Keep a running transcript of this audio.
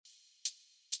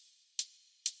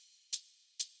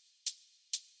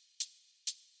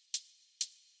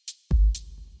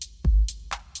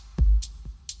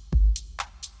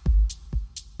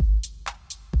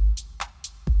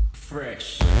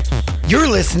Fresh. You're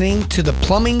listening to the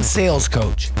Plumbing Sales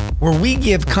Coach, where we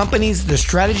give companies the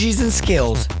strategies and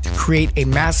skills to create a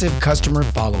massive customer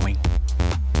following.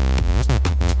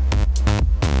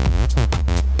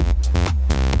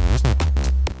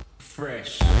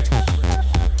 Fresh.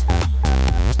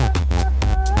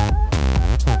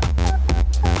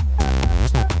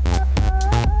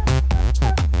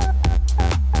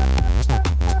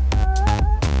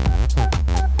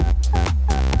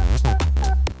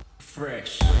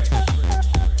 Fresh.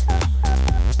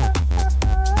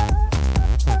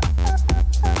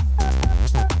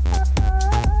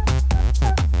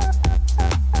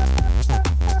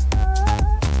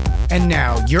 And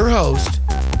now, your host,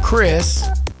 Chris.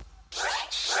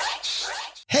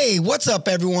 Hey, what's up,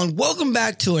 everyone? Welcome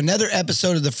back to another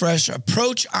episode of The Fresh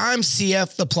Approach. I'm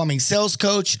CF, the Plumbing Sales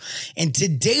Coach, and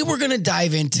today we're going to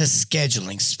dive into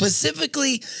scheduling,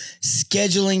 specifically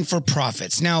scheduling for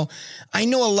profits. Now, I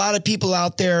know a lot of people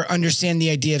out there understand the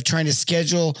idea of trying to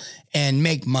schedule and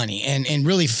make money and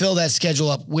really fill that schedule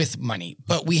up with money.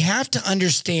 But we have to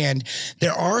understand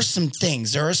there are some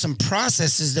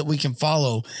processes that we can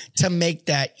follow to make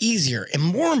that easier. And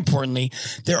more importantly,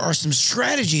 there are some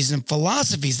strategies and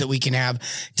philosophies that we can have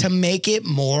to make it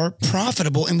more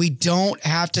profitable. And we don't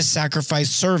have to sacrifice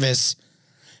service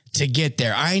to get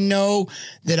there. I know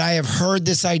that I have heard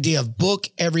this idea of book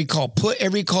every call, put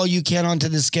every call you can onto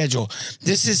the schedule.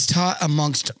 This is taught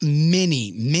amongst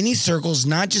many circles,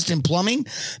 not just in plumbing,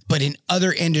 but in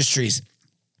other industries.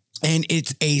 And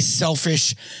it's a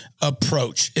selfish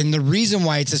approach. And the reason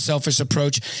why it's a selfish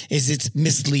approach is it's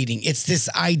misleading. It's this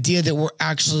idea that we're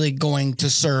actually going to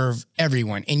serve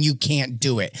everyone, and you can't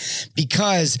do it,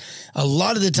 because a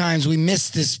lot of the times we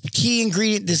miss this key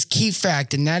ingredient, this key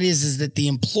fact, and that is that the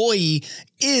employee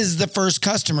is the first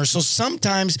customer. So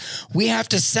sometimes we have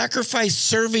to sacrifice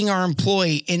serving our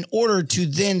employee in order to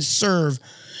then serve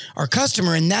our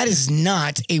customer. And that is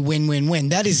not a win-win-win.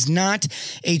 That is not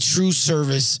a true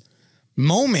service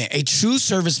moment. A true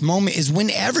service moment is when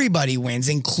everybody wins,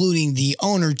 including the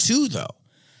owner too, though.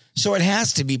 So it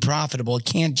has to be profitable. It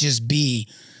can't just be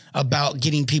about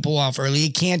getting people off early.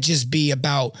 It can't just be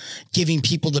about giving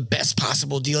people the best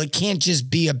possible deal. It can't just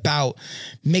be about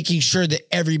making sure that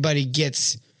everybody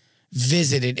gets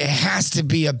visited. It has to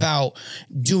be about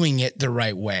doing it the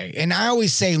right way. And I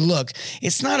always say, look,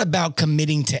 it's not about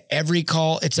committing to every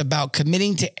call. It's about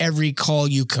committing to every call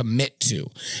you commit to.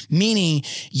 Meaning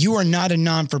you are not a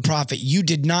non-for-profit. You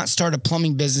did not start a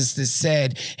plumbing business that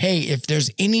said, hey, if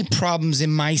there's any problems in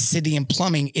my city in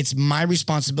plumbing, it's my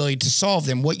responsibility to solve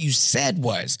them. What you said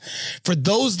was, for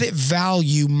those that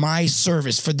value my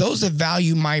service, for those that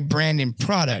value my brand and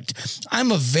product,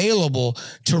 I'm available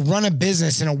to run a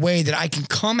business in a way that I can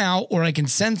come out, or I can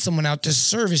send someone out to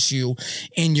service you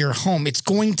in your home. It's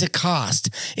going to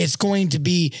cost. It's going to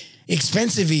be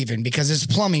expensive even because it's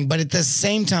plumbing, but at the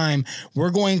same time, we're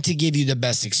going to give you the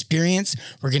best experience.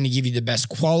 We're going to give you the best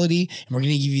quality, and we're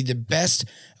going to give you the best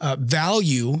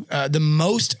value, the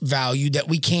most value that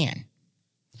we can.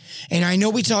 And I know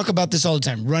we talk about this all the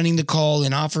time, running the call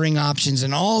and offering options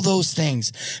and all those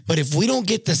things. But if we don't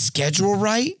get the schedule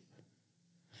right,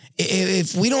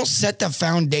 if we don't set the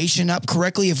foundation up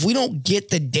correctly, if we don't get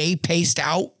the day paced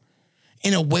out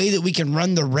in a way that we can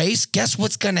run the race, guess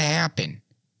what's going to happen?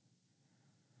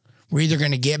 We're either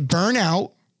going to get burnt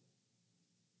out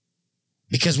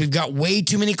because we've got way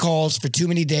too many calls for too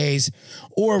many days,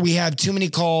 or we have too many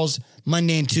calls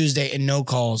Monday and Tuesday and no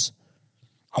calls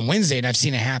on Wednesday, and I've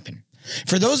seen it happen.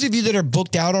 For those of you that are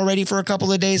booked out already for a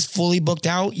couple of days, fully booked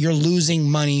out, you're losing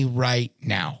money right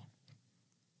now.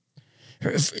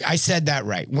 I said that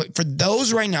right. For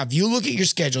those right now, if you look at your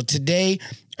schedule today,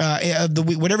 of the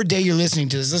week, whatever day you're listening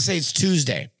to this, let's say it's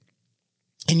Tuesday,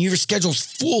 and your schedule's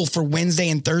full for Wednesday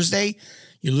and Thursday,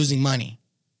 you're losing money.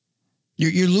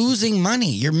 You're losing money.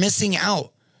 You're missing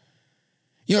out.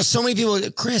 You know, so many people,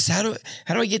 Chris, how do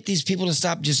I get these people to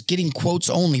stop just getting quotes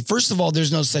only? First of all,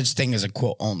 there's no such thing as a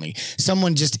quote only.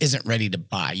 Someone just isn't ready to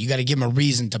buy. You got to give them a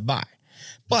reason to buy.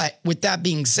 But with that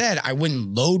being said, I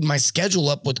wouldn't load my schedule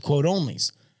up with quote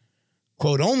onlys.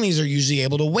 Quote onlys are usually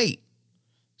able to wait.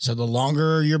 So the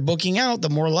longer you're booking out, the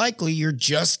more likely you're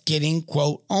just getting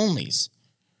quote onlys.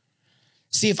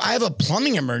 See, if I have a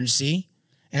plumbing emergency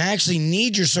and I actually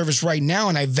need your service right now,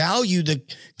 and I value the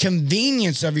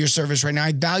convenience of your service right now,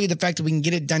 I value the fact that we can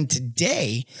get it done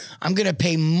today, I'm going to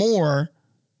pay more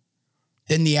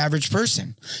than the average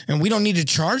person. And we don't need to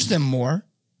charge them more.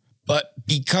 But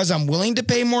because I'm willing to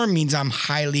pay more means I'm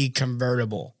highly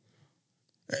convertible.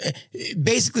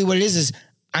 Basically what it is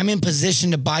I'm in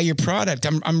position to buy your product.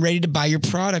 I'm ready to buy your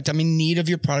product. I'm in need of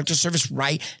your product or service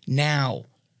right now.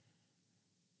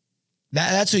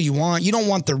 That's who you want. You don't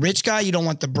want the rich guy. You don't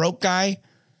want the broke guy.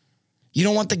 You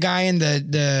don't want the guy in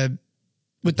the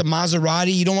with the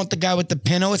Maserati. You don't want the guy with the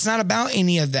Pinto. It's not about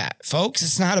any of that, folks.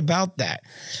 It's not about that.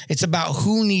 It's about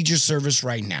who needs your service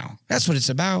right now. That's what it's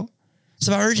about. It's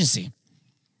about urgency.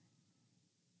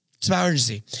 It's about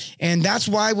urgency. And that's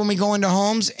why when we go into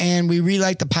homes and we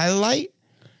relight the pilot light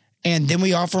and then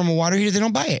we offer them a water heater, they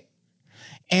don't buy it.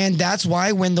 And that's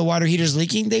why when the water heater's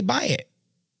leaking, they buy it.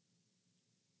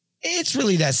 It's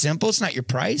really that simple. It's not your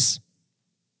price.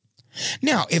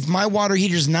 Now, if my water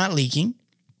heater's not leaking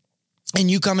and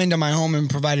you come into my home and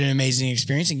provide an amazing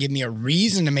experience and give me a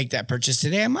reason to make that purchase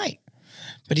today, I might.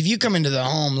 But if you come into the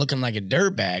home looking like a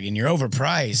dirtbag and you're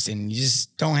overpriced and you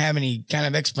just don't have any kind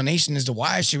of explanation as to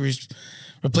why I should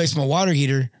replace my water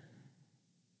heater,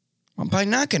 I'm probably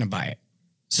not going to buy it.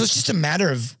 So it's just a matter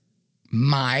of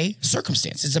my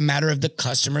circumstance. It's a matter of the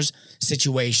customer's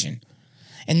situation.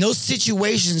 And those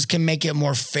situations can make it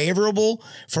more favorable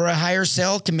for a higher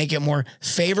sale, can make it more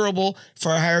favorable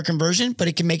for a higher conversion, but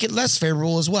it can make it less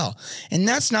favorable as well. And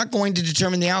that's not going to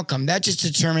determine the outcome. That just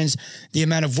determines the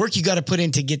amount of work you got to put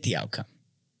in to get the outcome.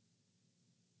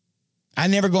 I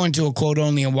never go into a quote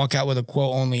only and walk out with a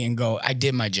quote only and go, I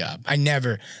did my job. I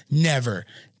never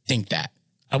think that.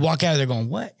 I walk out of there going,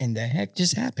 what in the heck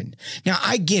just happened? Now,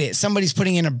 I get it. Somebody's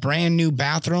putting in a brand new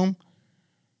bathroom.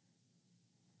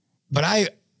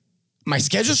 But my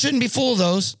schedule shouldn't be full of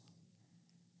those.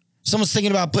 Someone's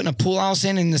thinking about putting a pool house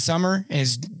in the summer, and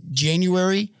it's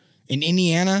January in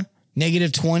Indiana,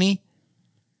 -20.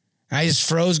 I just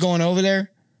froze going over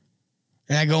there.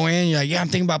 And I go in, you're like, yeah, I'm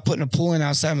thinking about putting a pool in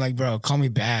outside. I'm like, bro, call me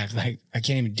back. Like, I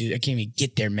can't even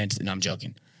get there mentally. No, I'm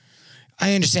joking.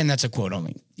 I understand that's a quote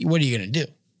only. What are you going to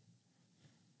do?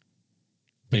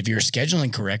 But if you're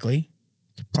scheduling correctly,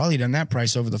 probably done that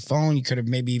price over the phone. You could have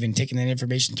maybe even taken that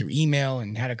information through email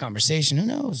and had a conversation. Who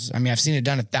knows? I mean, I've seen it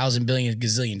done 1,000 billion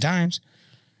gazillion times.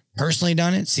 Personally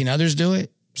done it, seen others do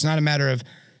it. It's not a matter of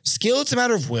skill. It's a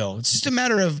matter of will. It's just a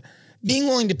matter of being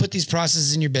willing to put these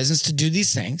processes in your business, to do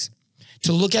these things,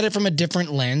 to look at it from a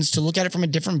different lens, to look at it from a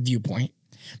different viewpoint.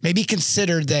 Maybe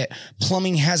consider that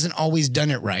plumbing hasn't always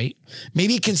done it right.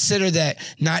 Maybe consider that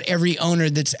not every owner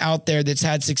that's out there that's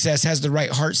had success has the right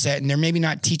heart set and they're maybe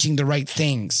not teaching the right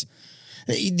things.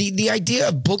 The idea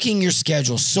of booking your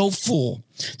schedule so full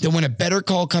that when a better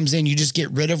call comes in, you just get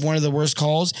rid of one of the worst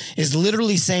calls is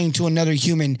literally saying to another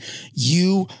human,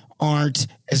 you aren't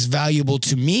as valuable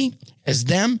to me as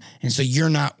them, and so you're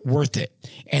not worth it.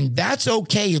 And that's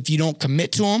okay if you don't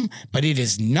commit to them, but it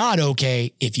is not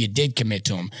okay if you did commit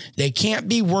to them. They can't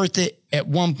be worth it at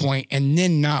one point and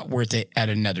then not worth it at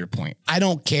another point. I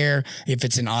don't care if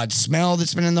it's an odd smell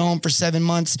that's been in the home for 7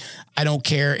 months. I don't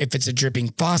care if it's a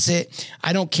dripping faucet.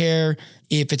 I don't care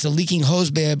if it's a leaking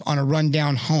hose bib on a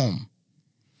rundown home.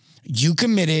 You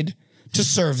committed to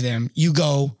serve them. You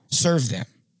go serve them.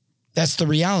 That's the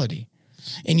reality.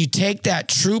 And you take that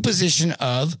true position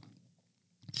of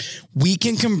we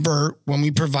can convert when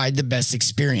we provide the best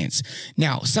experience.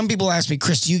 Now, some people ask me,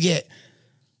 Chris, do you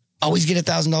always get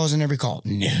 $1,000 in every call?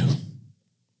 No.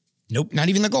 Nope, not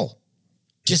even the goal.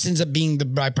 Just ends up being the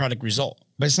byproduct result.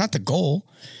 But it's not the goal.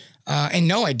 And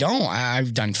no, I don't.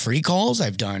 I've done free calls.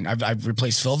 I've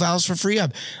replaced fill valves for free.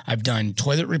 I've done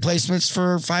toilet replacements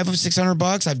for $500 or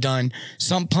 $600. I've done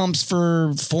sump pumps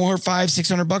for $400, $500,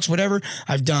 $600, whatever.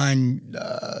 I've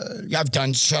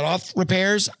done shut off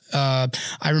repairs. I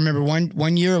remember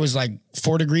one year it was like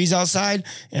 4 degrees outside,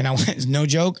 and I went, no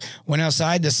joke, went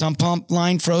outside. The sump pump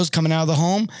line froze coming out of the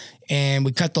home, and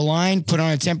we cut the line, put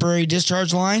on a temporary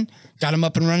discharge line, got them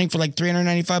up and running for like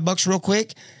 $395 real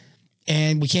quick.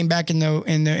 And we came back and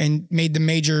made the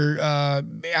major,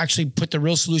 actually put the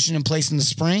real solution in place in the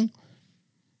spring.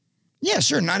 Yeah,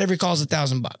 sure. Not every call is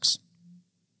 $1,000.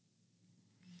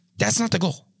 That's not the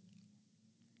goal.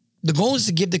 The goal is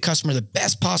to give the customer the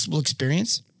best possible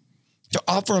experience, to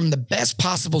offer them the best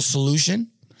possible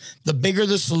solution. The bigger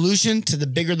the solution to the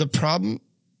bigger the problem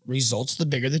results, the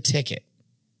bigger the ticket.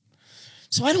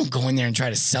 So I don't go in there and try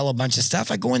to sell a bunch of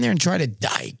stuff. I go in there and try to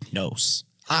diagnose.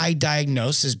 I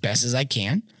diagnose as best as I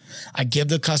can. I give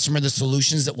the customer the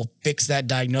solutions that will fix that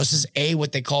diagnosis. A,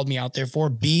 what they called me out there for.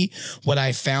 B, what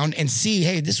I found. And C,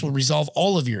 hey, this will resolve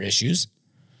all of your issues.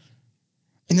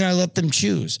 And then I let them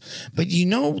choose. But you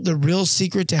know the real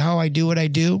secret to how I do what I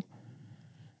do?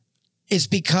 It's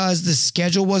because the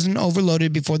schedule wasn't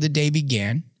overloaded before the day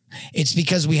began. It's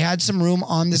because we had some room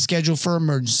on the schedule for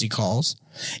emergency calls.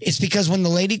 It's because when the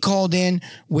lady called in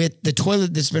with the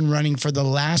toilet that's been running for the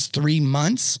last 3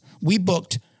 months, we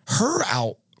booked her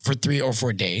out for 3 or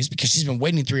 4 days because she's been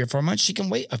waiting 3 or 4 months. She can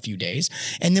wait a few days.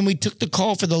 And then we took the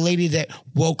call for the lady that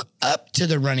woke up to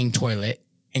the running toilet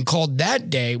and called that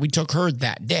day. We took her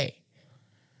that day.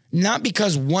 Not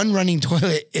because one running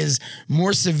toilet is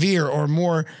more severe or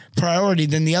more priority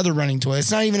than the other running toilet.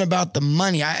 It's not even about the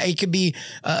money. It could be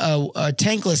a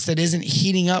tankless that isn't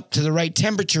heating up to the right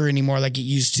temperature anymore like it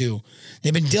used to.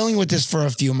 They've been dealing with this for a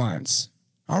few months.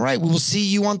 All right, we will see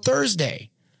you on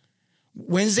Thursday,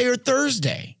 Wednesday or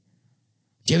Thursday.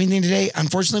 Do you have anything today?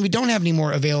 Unfortunately, we don't have any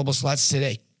more available slots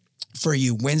today for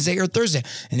you, Wednesday or Thursday.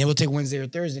 And they will take Wednesday or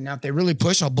Thursday. Now, if they really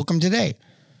push, I'll book them today.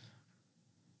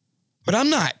 But I'm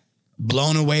not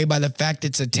blown away by the fact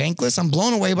it's a tankless. I'm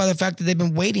blown away by the fact that they've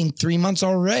been waiting 3 months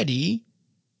already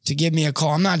to give me a call.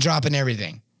 I'm not dropping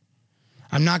everything.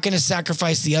 I'm not going to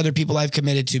sacrifice the other people I've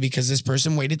committed to because this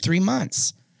person waited 3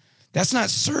 months. That's not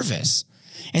service.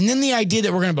 And then the idea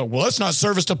that we're going to be, well, it's not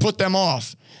service to put them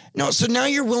off. No, so now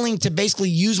you're willing to basically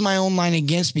use my own line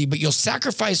against me, but you'll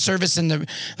sacrifice service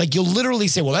you'll literally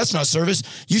say, well, that's not service.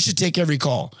 You should take every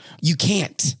call. You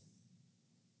can't.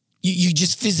 You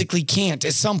just physically can't.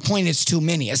 At some point, it's too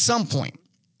many. At some point,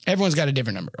 everyone's got a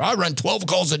different number. I run 12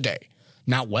 calls a day.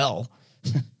 Not well.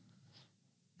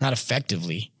 Not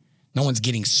effectively. No one's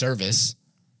getting service.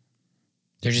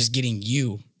 They're just getting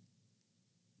you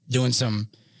doing some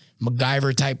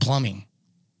MacGyver type plumbing.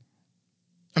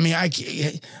 I mean,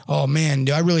 oh man,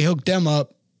 do I really hook them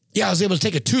up? Yeah, I was able to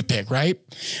take a toothpick, right?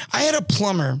 I had a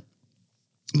plumber,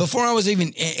 before I was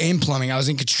even in plumbing, I was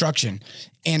in construction,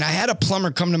 and I had a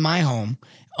plumber come to my home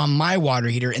on my water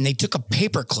heater, and they took a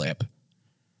paper clip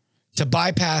to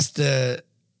bypass the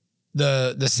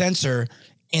sensor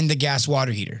in the gas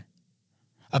water heater.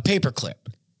 A paper clip.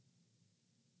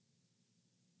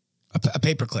 A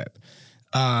paper clip.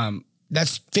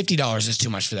 That's $50 is too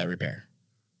much for that repair.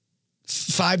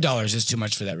 $5 is too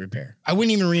much for that repair. I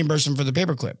wouldn't even reimburse them for the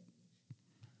paperclip.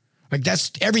 Like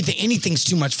that's everything. Anything's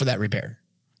too much for that repair.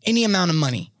 Any amount of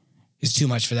money is too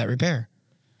much for that repair.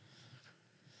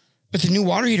 But the new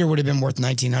water heater would have been worth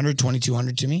 $1,900,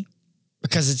 $2,200 to me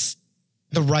because it's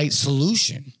the right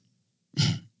solution.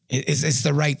 It's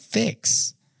the right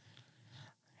fix.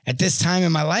 At this time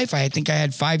in my life, I think I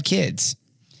had 5 kids.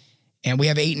 And we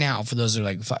have 8 now. For those who are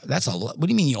like, that's a lot. What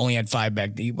do you mean you only had 5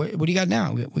 back then? What do you got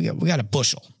now? We got a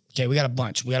bushel. Okay, we got a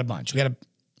bunch. We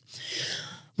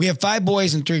have 5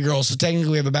 boys and 3 girls. So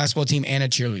technically, we have a basketball team and a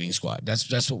cheerleading squad.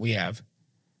 That's what we have.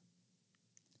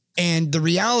 And the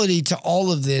reality to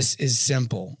all of this is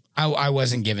simple. I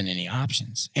wasn't given any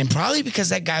options, and probably because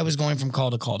that guy was going from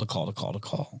call to call to call to call to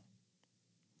call.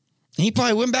 And he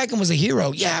probably went back and was a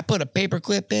hero. Yeah, I put a paper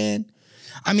clip in.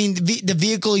 I mean, the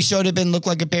vehicle he showed up in looked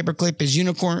like a paperclip. His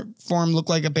uniform looked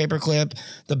like a paperclip.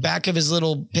 The back of his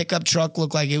little pickup truck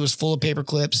looked like it was full of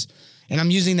paperclips. And I'm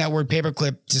using that word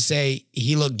paperclip to say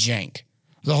he looked jank.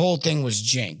 The whole thing was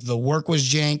jank. The work was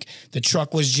jank. The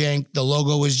truck was jank. The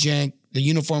logo was jank. The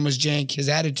uniform was jank. His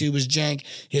attitude was jank.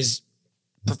 His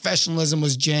professionalism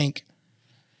was jank.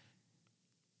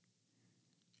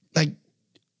 Like,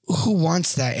 who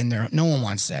wants that in there? No one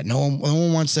wants that. No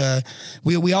one wants a.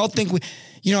 We all think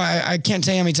I can't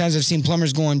tell you how many times I've seen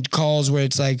plumbers go on calls where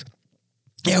it's like,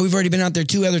 yeah, we've already been out there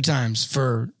 2 other times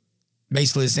for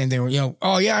basically the same thing.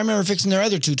 Oh yeah, I remember fixing their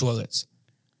other 2 toilets.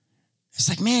 It's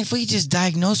like, man, if we just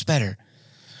diagnose better.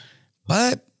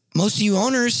 But most of you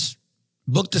owners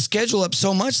book the schedule up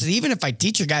so much that even if I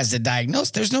teach you guys to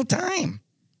diagnose, there's no time.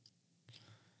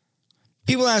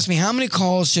 People ask me, how many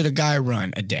calls should a guy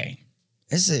run a day?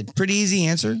 This is a pretty easy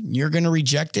answer. You're going to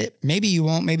reject it. Maybe you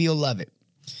won't. Maybe you'll love it.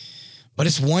 But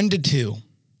it's 1 to 2.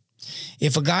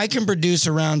 If a guy can produce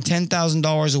around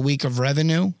 $10,000 a week of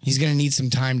revenue, he's going to need some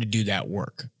time to do that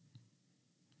work.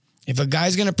 If a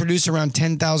guy's going to produce around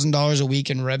 $10,000 a week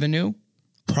in revenue,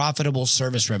 profitable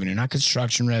service revenue, not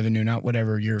construction revenue, not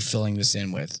whatever you're filling this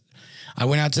in with. I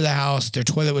went out to the house. Their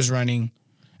toilet was running.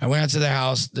 I went out to the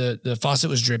house. The faucet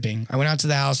was dripping. I went out to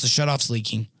the house. The shutoff's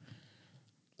leaking.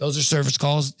 Those are service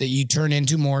calls that you turn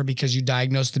into more because you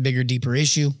diagnose the bigger, deeper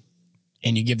issue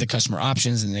and you give the customer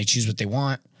options and they choose what they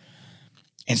want.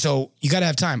 And so you got to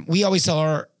have time. We always tell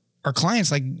our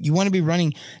clients, like, you want to be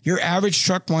running, your average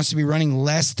truck wants to be running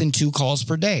less than 2 calls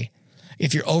per day.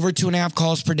 If you're over 2.5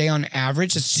 calls per day on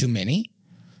average, it's too many.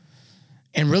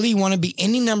 And really, you want to be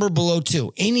any number below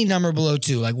 2,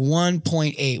 like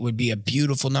 1.8 would be a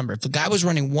beautiful number. If the guy was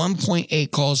running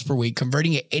 1.8 calls per week,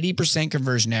 converting at 80%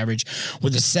 conversion average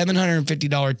with a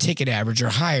 $750 ticket average or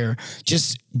higher,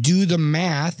 just do the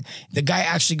math. The guy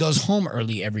actually goes home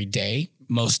early every day,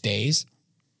 most days.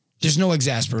 There's no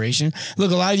exasperation.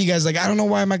 Look, a lot of you guys are like, I don't know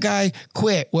why my guy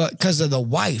quit. Well, because of the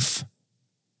wife.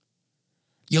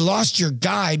 You lost your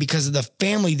guy because of the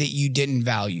family that you didn't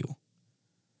value.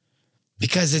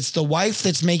 Because it's the wife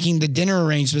that's making the dinner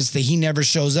arrangements that he never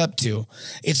shows up to.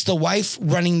 It's the wife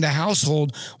running the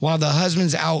household while the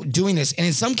husband's out doing this. And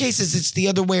in some cases, it's the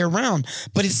other way around,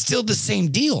 but it's still the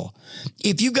same deal.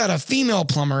 If you got a female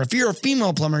plumber, if you're a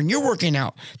female plumber and you're working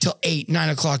out till 8, 9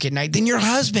 o'clock at night, then your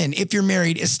husband, if you're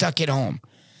married, is stuck at home.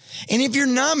 And if you're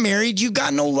not married, you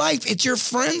got no life. It's your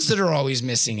friends that are always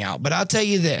missing out. But I'll tell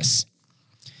you this.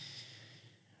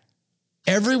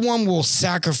 Everyone will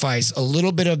sacrifice a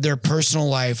little bit of their personal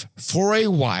life for a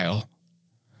while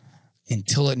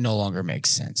until it no longer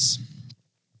makes sense.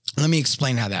 Let me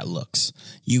explain how that looks.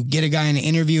 You get a guy in an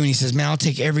interview and he says, man, I'll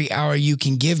take every hour you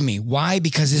can give me. Why?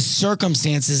 Because his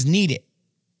circumstances need it.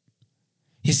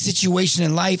 His situation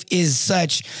in life is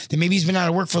such that maybe he's been out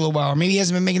of work for a little while, or maybe he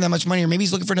hasn't been making that much money, or maybe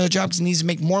he's looking for another job because he needs to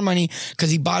make more money because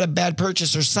he bought a bad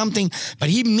purchase or something. But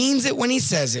he means it when he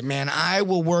says it, man. I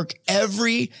will work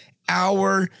every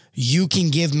hour you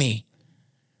can give me.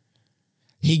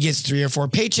 He gets 3 or 4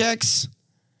 paychecks.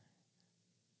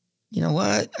 You know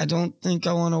what? I don't think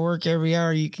I want to work every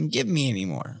hour you can give me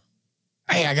anymore.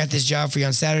 Hey, I got this job for you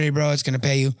on Saturday, bro. It's going to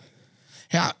pay you.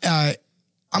 Yeah,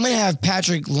 I'm going to have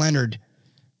Patrick Leonard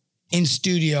in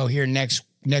studio here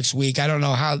next week. I don't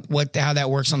know how that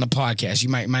works on the podcast. You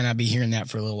might not be hearing that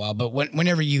for a little while, but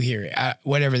whenever you hear it,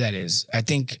 whatever that is, I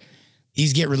think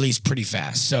these get released pretty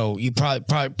fast. So you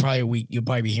probably a week, you'll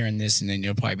probably be hearing this, and then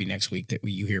it'll probably be next week that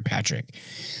you hear Patrick.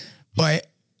 But,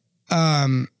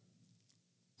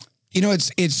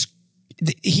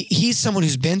 he's someone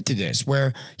who's been through this,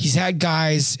 where he's had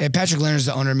guys. Patrick Leonard's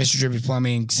the owner of Mr. Drippy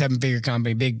Plumbing, 7-figure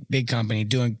company, big company,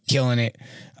 killing it.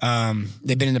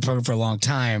 They've been in the program for a long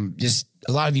time. Just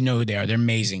a lot of you know who they are. They're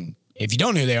amazing. If you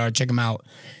don't know who they are, check them out.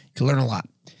 You can learn a lot.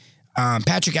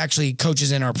 Patrick actually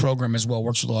coaches in our program as well,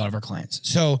 works with a lot of our clients.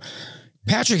 So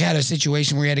Patrick had a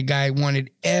situation where he had a guy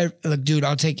wanted, look, dude,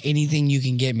 I'll take anything you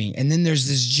can get me. And then there's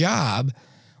this job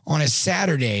on a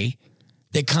Saturday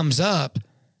that comes up,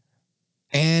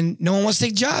 and no one wants to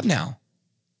take the job now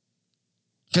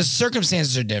because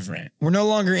circumstances are different. We're no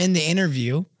longer in the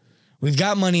interview. We've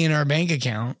got money in our bank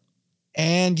account.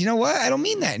 And you know what? I don't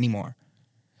mean that anymore.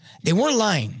 They weren't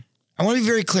lying. I want to be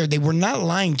very clear. They were not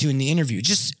lying to you in the interview.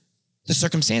 Just the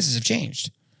circumstances have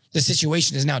changed. The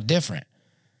situation is now different.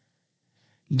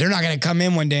 They're not going to come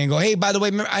in one day and go, hey, by the way,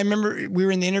 I remember we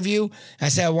were in the interview. I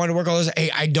said I wanted to work all those.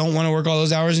 Hey, I don't want to work all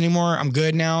those hours anymore. I'm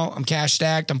good now. I'm cash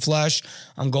stacked. I'm flush.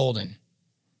 I'm golden.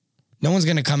 No one's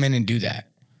going to come in and do that.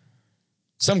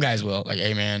 Some guys will, like,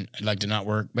 hey, man, I'd like to not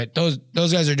work. But those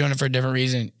guys are doing it for a different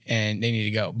reason, and they need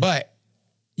to go. But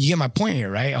you get my point here,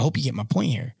 right? I hope you get my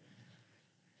point here.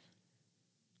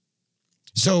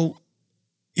 So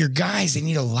your guys, they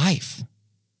need a life.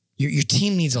 Your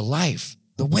team needs a life.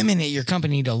 The women at your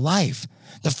company need a life.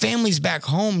 The families back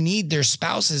home need their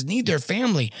spouses, need their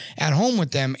family at home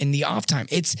with them in the off time.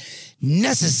 It's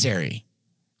necessary.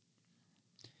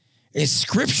 It's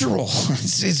scriptural.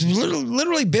 It's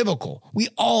literally biblical. We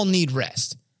all need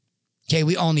rest. Okay,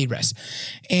 we all need rest.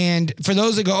 And for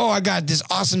those that go, oh, I got this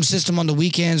awesome system on the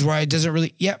weekends where it doesn't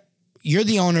really, yep. You're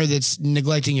the owner that's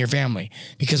neglecting your family,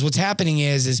 because what's happening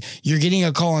is you're getting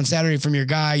a call on Saturday from your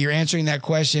guy. You're answering that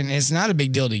question. And it's not a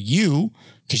big deal to you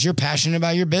because you're passionate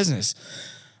about your business,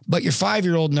 but your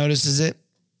 5-year-old notices it.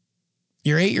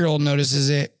 Your 8-year-old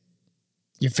notices it.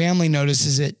 Your family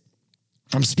notices it.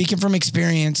 I'm speaking from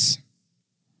experience.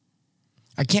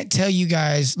 I can't tell you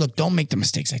guys, look, don't make the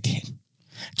mistakes I did.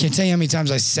 I can't tell you how many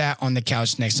times I sat on the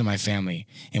couch next to my family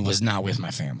and was not with my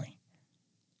family.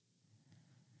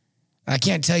 I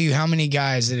can't tell you how many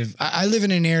guys that have. I live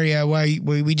in an area where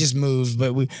we just moved,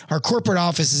 but our corporate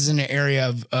office is in an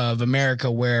area of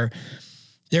America where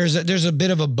there's a bit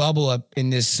of a bubble up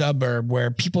in this suburb where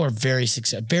people are very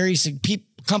successful,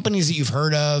 companies that you've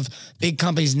heard of, big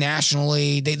companies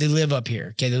nationally. They live up here.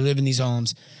 Okay, they live in these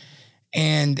homes,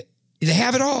 and they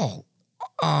have it all.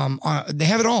 They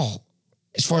have it all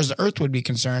as far as the earth would be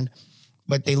concerned,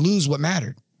 but they lose what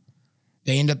mattered.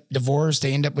 They end up divorced.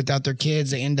 They end up without their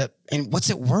kids. And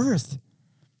what's it worth?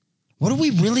 What are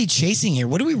we really chasing here?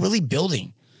 What are we really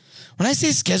building? When I say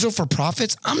schedule for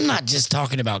profits, I'm not just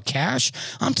talking about cash.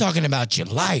 I'm talking about your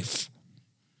life.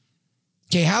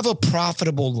 Okay, have a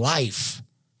profitable life.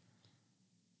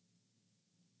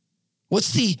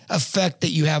 What's the effect that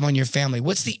you have on your family?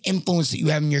 What's the influence that you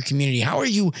have in your community? How are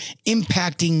you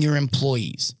impacting your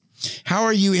employees? How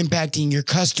are you impacting your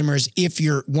customers if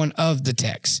you're one of the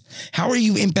techs? How are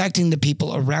you impacting the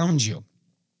people around you?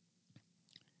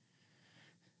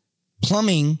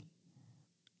 Plumbing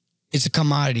is a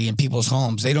commodity in people's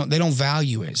homes. They don't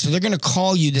value it. So they're going to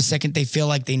call you the second they feel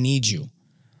like they need you.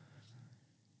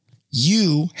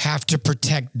 You have to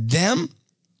protect them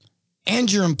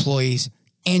and your employees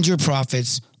and your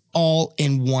profits all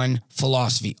in one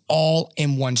philosophy, all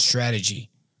in one strategy.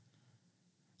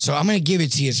 So I'm going to give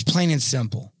it to you. It's plain and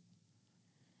simple.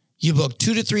 You book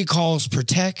 2 to 3 calls per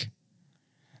tech,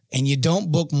 and you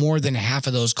don't book more than half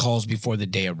of those calls before the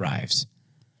day arrives.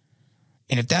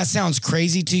 And if that sounds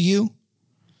crazy to you,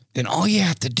 then all you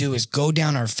have to do is go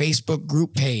down our Facebook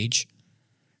group page,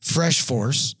 Fresh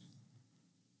Force,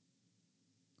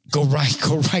 go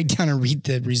right down and read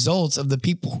the results of the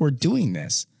people who are doing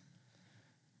this.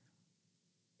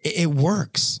 It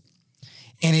works.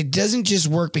 And it doesn't just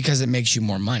work because it makes you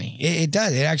more money. It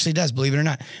does. It actually does, believe it or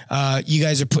not. You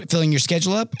guys are filling your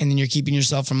schedule up, and then you're keeping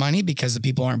yourself from money because the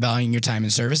people aren't valuing your time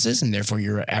and services, and therefore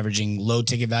you're averaging low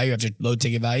ticket value after low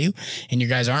ticket value. And your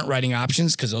guys aren't writing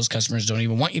options because those customers don't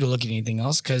even want you to look at anything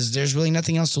else because there's really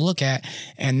nothing else to look at.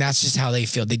 And that's just how they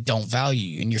feel. They don't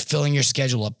value you, and you're filling your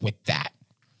schedule up with that.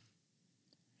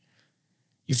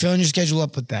 You're filling your schedule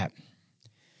up with that.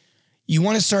 You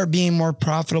want to start being more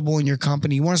profitable in your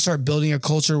company. You want to start building a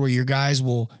culture where your guys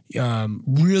will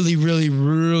really, really,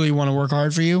 really want to work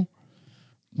hard for you.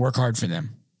 Work hard for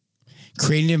them.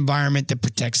 Create an environment that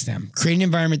protects them. Create an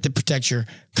environment that protects your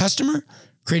customer.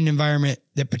 Create an environment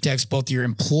that protects both your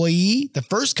employee, the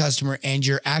first customer, and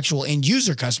your actual end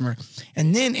user customer.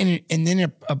 And then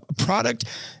a product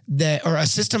that, or a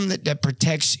system that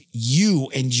protects you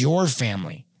and your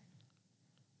family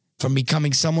from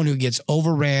becoming someone who gets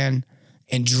overran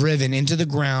and driven into the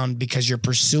ground because you're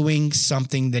pursuing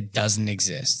something that doesn't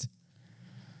exist.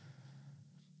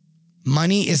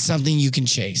 Money is something you can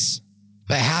chase,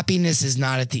 but happiness is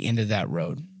not at the end of that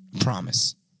road.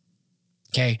 Promise.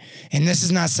 Okay. And this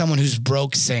is not someone who's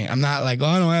broke saying, I'm not like, oh,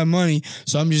 I don't have money,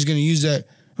 so I'm just going to use that.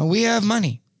 No, we have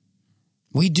money.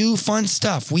 We do fun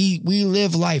stuff. We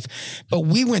live life, but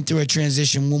we went through a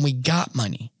transition when we got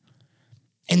money.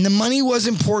 And the money was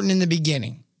important in the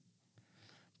beginning.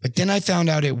 But then I found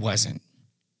out it wasn't.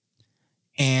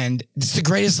 And it's the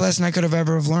greatest lesson I could have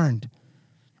ever learned.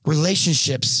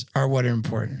 Relationships are what are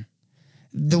important.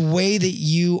 The way that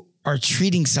you are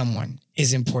treating someone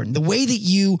is important. The way that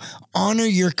you honor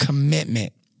your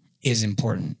commitment is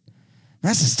important.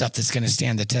 That's the stuff that's going to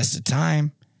stand the test of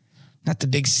time. Not the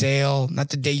big sale, not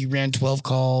the day you ran 12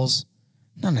 calls.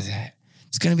 None of that.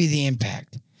 It's going to be the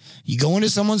impact. You go into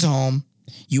someone's home,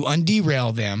 you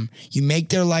underail them, you make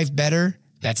their life better.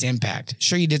 That's impact.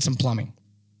 Sure, you did some plumbing.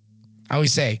 I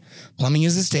always say, plumbing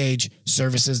is the stage,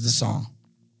 service is the song.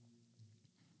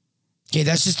 Okay,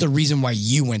 that's just the reason why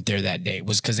you went there that day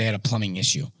was because they had a plumbing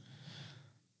issue.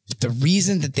 The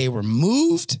reason that they were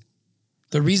moved,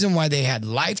 the reason why they had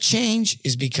life change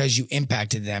is because you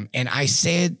impacted them. And I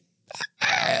say it,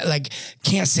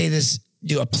 can't say this,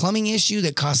 a plumbing issue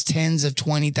that costs tens of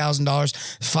 $20,000,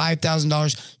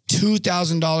 $5,000,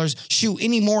 $2,000, shoot,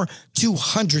 any more,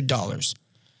 $200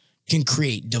 can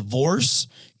create divorce,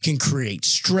 can create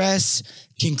stress,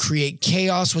 can create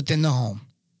chaos within the home.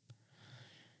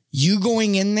 You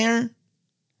going in there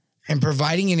and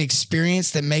providing an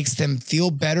experience that makes them feel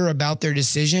better about their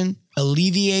decision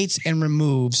alleviates and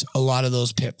removes a lot of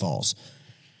those pitfalls.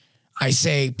 I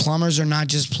say plumbers are not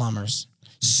just plumbers.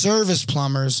 Service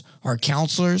plumbers are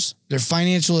counselors. They're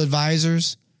financial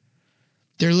advisors.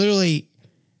 They're literally,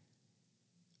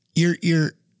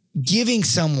 you're giving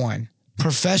someone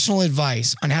professional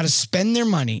advice on how to spend their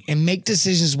money and make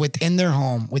decisions within their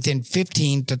home within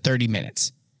 15 to 30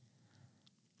 minutes.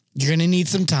 You're going to need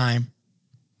some time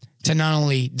to not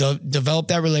only develop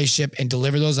that relationship and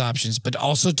deliver those options, but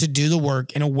also to do the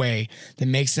work in a way that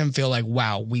makes them feel like,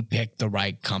 wow, we picked the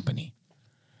right company.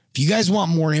 If you guys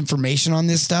want more information on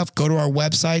this stuff, go to our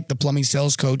website,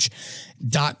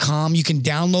 theplumbingsalescoach.com. You can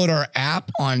download our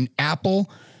app on Apple.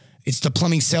 It's The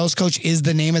Plumbing Sales Coach is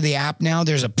the name of the app now.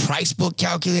 There's a price book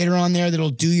calculator on there that'll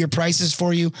do your prices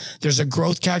for you. There's a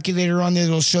growth calculator on there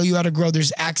that'll show you how to grow.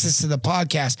 There's access to the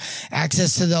podcast,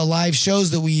 access to the live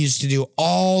shows that we used to do.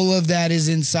 All of that is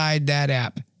inside that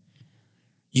app.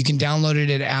 You can download it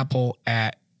at Apple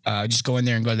just go in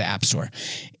there and go to the App Store.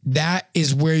 That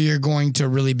is where you're going to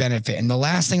really benefit. And the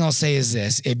last thing I'll say is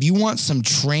this. If you want some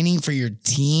training for your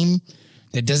team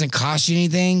that doesn't cost you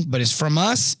anything, but is from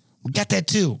us, we got that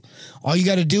too. All you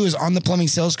got to do is on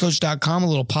theplumbingsalescoach.com, a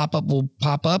little pop-up will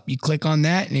pop up. You click on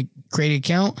that and create an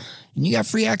account, and you got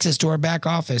free access to our back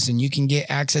office, and you can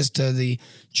get access to the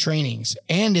trainings.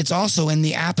 And it's also in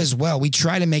the app as well. We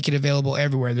try to make it available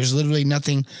everywhere. There's literally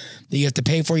nothing that you have to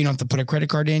pay for. You don't have to put a credit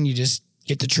card in. You just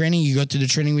get the training. You go through the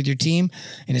training with your team,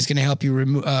 and it's going to help you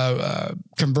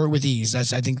convert with ease.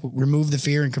 That's, I think, remove the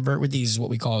fear and convert with ease is what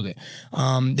we called it.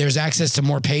 There's access to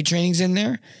more paid trainings in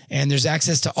there, and there's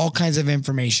access to all kinds of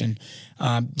information.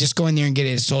 Just go in there and get it.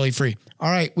 It's totally free. All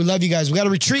right. We love you guys. We got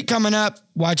a retreat coming up.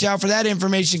 Watch out for that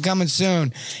information coming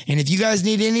soon. And if you guys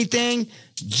need anything,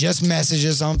 just message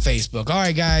us on Facebook. All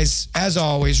right, guys. As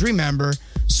always, remember,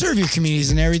 serve your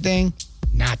communities and everything,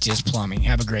 not just plumbing.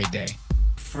 Have a great day.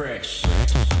 Fresh.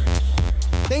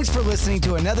 Thanks for listening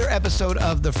to another episode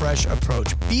of The Fresh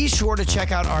Approach. Be sure to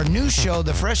check out our new show,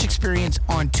 The Fresh Experience,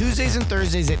 on Tuesdays and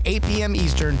Thursdays at 8 p.m.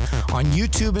 Eastern on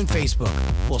YouTube and Facebook.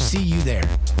 We'll see you there.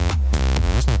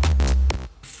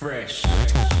 Fresh.